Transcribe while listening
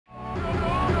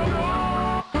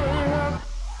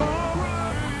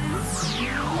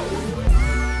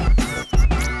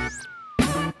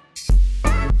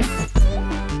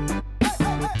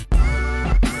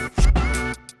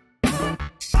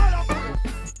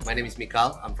My name is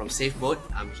Mikal. I'm from Safeboat.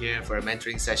 I'm here for a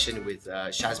mentoring session with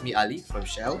Shazmi Ali from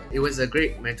Shell. It was a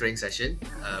great mentoring session.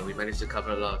 We managed to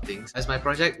cover a lot of things. As my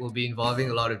project will be involving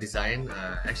a lot of design,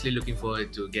 actually looking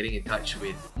forward to getting in touch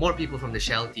with more people from the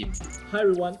Shell team. Hi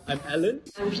everyone, I'm Alan.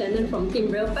 I'm Shannon from Team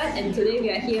Railfed, and today we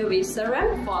are here with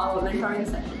Saram for our mentoring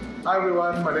session. Hi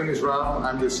everyone, my name is Ram.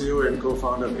 I'm the CEO and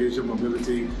co-founder of Asia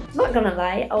Mobility. Not gonna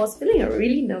lie, I was feeling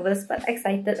really nervous but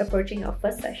excited approaching our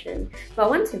first session. But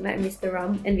once we met Mr.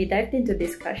 Ram and we dived into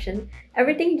discussion,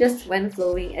 everything just went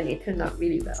flowing and it turned out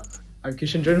really well. I'm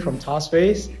Kishan from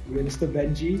Taskface. We're Mr.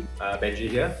 Benji. Benji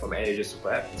here from Asia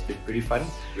Super App. It's been pretty fun.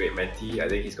 Great mentee. I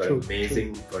think he's got an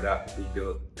amazing product being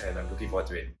built and I'm looking forward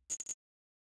to it.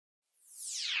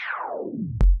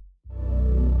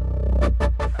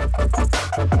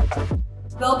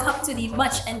 Welcome to the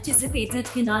much anticipated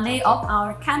finale of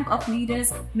our Camp of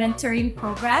Leaders mentoring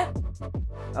program.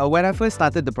 When I first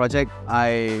started the project,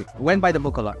 I went by the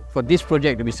book a lot. For this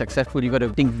project to be successful, you got to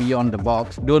think beyond the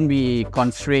box. Don't be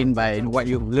constrained by what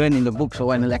you've learned in the books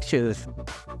or in the lectures.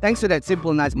 Thanks to that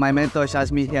simple nudge, my mentor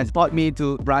Shazmi has taught me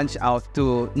to branch out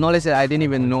to knowledge that I didn't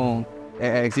even know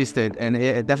existed, and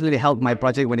it definitely helped my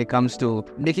project when it comes to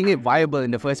making it viable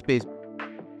in the first place.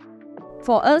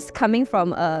 For us, coming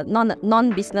from a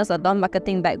non-business or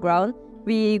non-marketing background,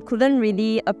 we couldn't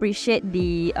really appreciate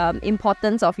the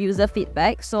importance of user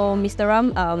feedback. So Mr.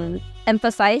 Ram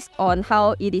emphasized on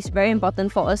how it is very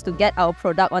important for us to get our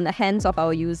product on the hands of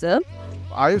our user.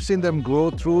 I've seen them grow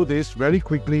through this very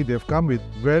quickly. They've come with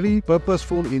very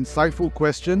purposeful, insightful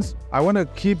questions. I want to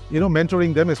keep,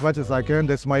 mentoring them as much as I can.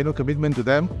 That's my, commitment to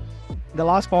them. The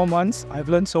last 4 months, I've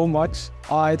learned so much.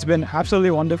 It's been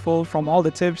absolutely wonderful from all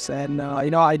the tips and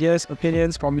ideas,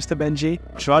 opinions from Mr. Benji.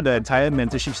 Throughout the entire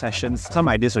mentorship sessions, some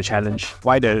ideas were challenged.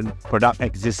 Why the product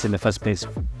exists in the first place.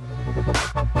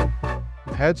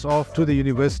 Hats off to the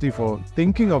university for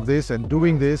thinking of this and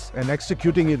doing this and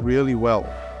executing it really well.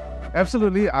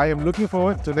 Absolutely, I am looking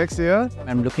forward to next year.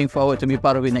 I'm looking forward to be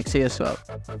part of it next year as well.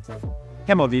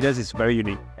 Camp of Leaders is very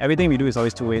unique. Everything we do is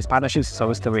always 2 ways. Partnerships is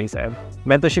always 2 ways. And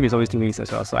mentorship is always 2 ways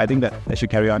as well. So I think that should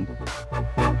carry on.